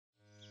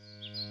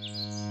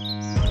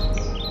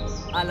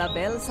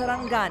Alabel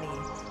Sarangani,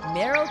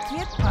 Meryl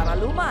Kit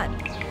Paraluman.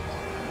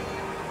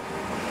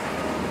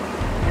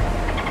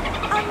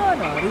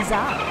 Angono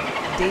Rizal,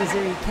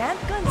 Desiree Kent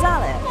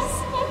Gonzalez.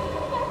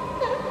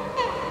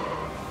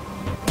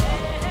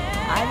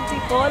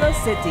 Antipolo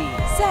City,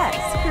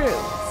 Cez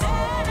Cruz.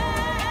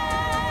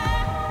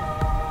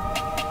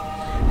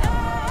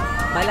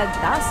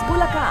 Balagtas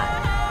Bulacan,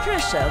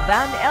 Trisha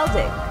Van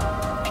Eldick.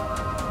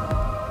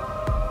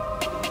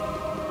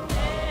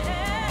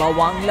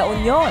 Bawang La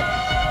Union,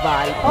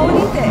 Val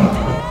Paulite.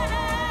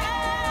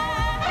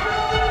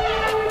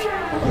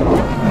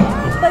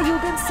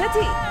 Bayugan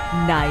City,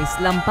 Nice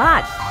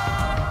Lampat.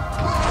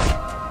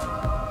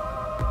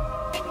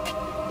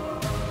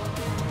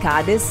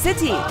 Cadiz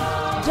City,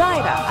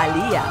 Jaira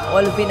Alia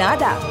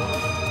Olvinada.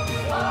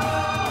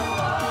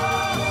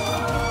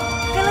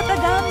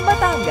 Calatagan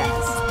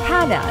Batangas,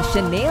 Hannah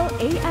Chanel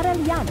A.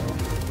 Arellano.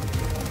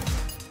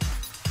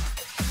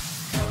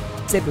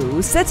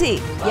 Cebu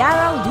City,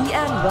 Yarrow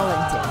D.N.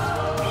 Wellington.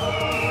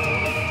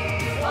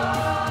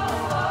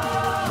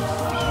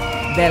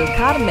 Del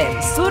Carmen,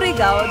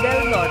 Surigao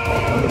del Norte,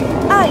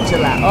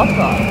 Angela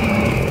Ocon.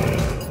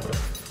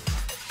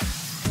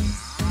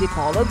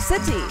 Dipolog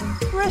City,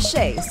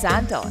 Roche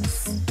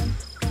Santos.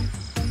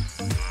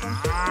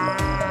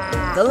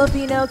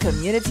 Filipino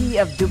Community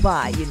of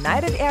Dubai,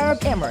 United Arab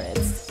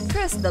Emirates,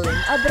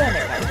 Crystalline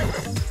Abreneca.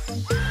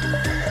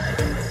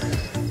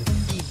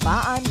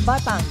 Ibaan,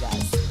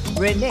 Batangas,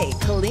 Renee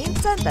Colleen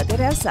Santa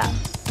Teresa.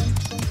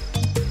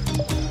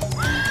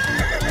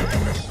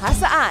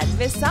 Hasaan,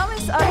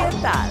 Misamis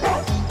Oriental,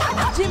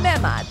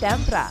 Jimema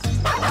Tempra.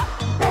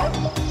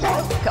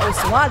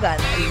 Kauswagan,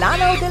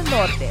 Lanao del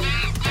Norte,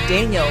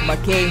 Daniel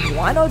Mackay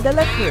Juano de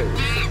la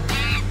Cruz.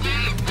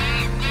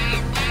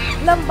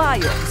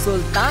 Lambayon,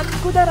 Sultan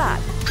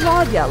Kudarat,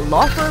 Claudia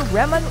Lofer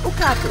Reman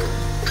Ucatu.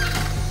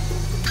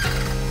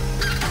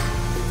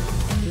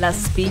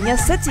 Las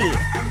Piñas City,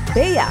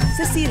 Bea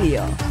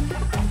Cecilio.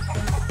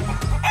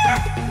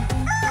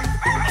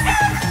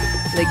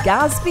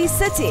 Legazpi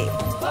City,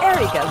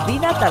 Erica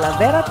Vina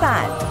Talavera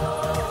Tan.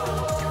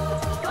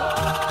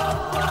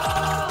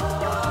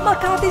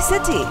 Makati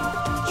City,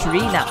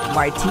 Trina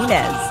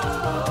Martinez.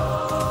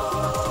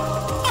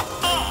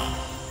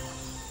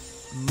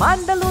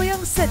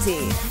 Mandaluyong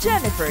City,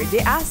 Jennifer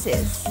De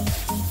Asis.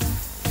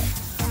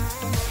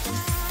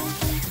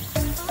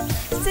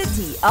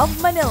 City of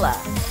Manila,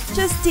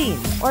 Justine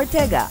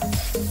Ortega.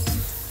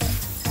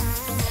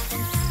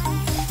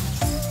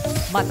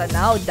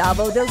 Matanao,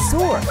 Davao del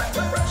Sur,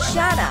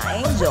 Shana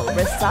Angel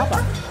Resaba.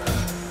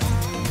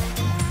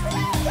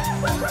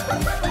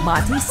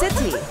 Mati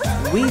City,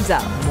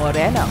 Wiza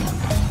Moreno.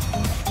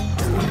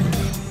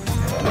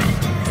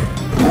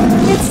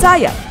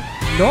 Mitsaya,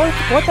 North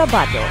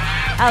Cotabato,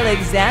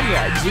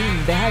 Alexandra Jean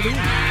Beharin.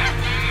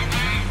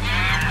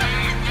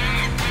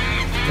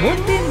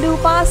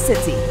 Muntinlupa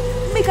City,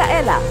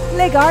 Micaela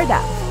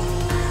Legarda.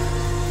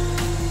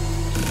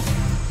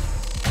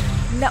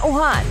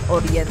 Nauhan,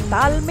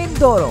 Oriental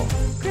Mindoro,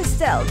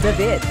 Cristel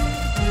David.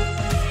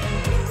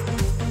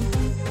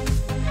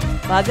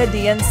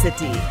 Pagadian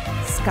City,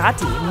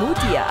 Scotty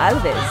Mutia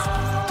Alves.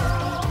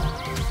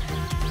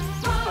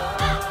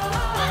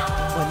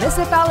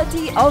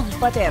 Municipality of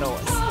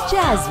Pateros,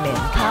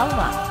 Jasmine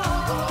Calma.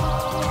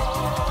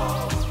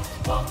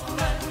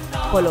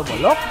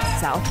 Polomolok,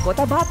 South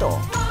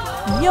Cotabato,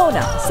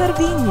 Yona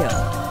Cerviño.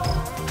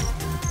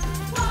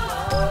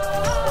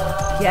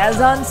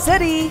 Quezon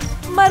City,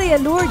 Maria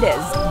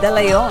Lourdes de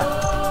Leon.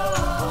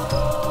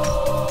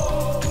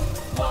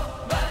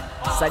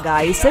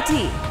 Sagay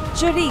City,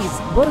 Cherise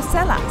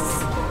Borselas.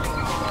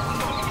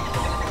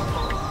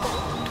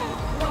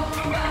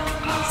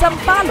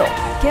 Sampalo,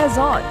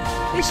 Quezon,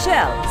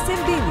 Michelle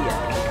Simbilio.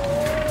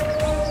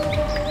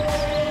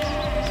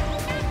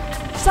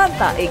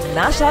 Santa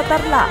Ignacia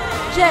Tarlac,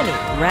 Jenny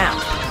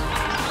Ramp.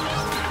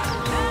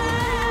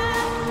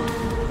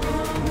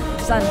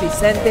 San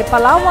Vicente,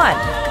 Palawan,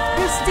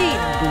 Christine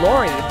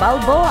Glory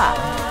Balboa.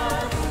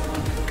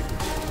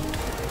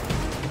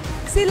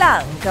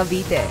 Silang,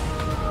 Cavite,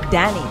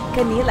 Danny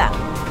Canila.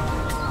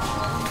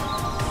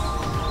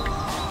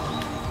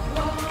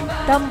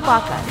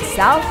 Tampakan,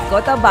 South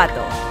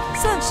Cotabato,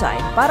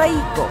 Sunshine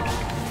Paraico.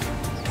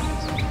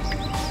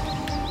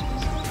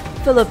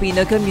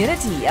 Filipino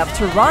Community of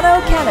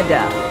Toronto,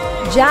 Canada,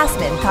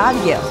 Jasmine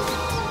Taglio.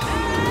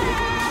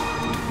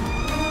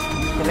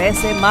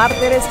 13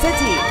 Martires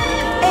City,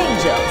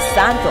 Angel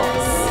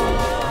Santos.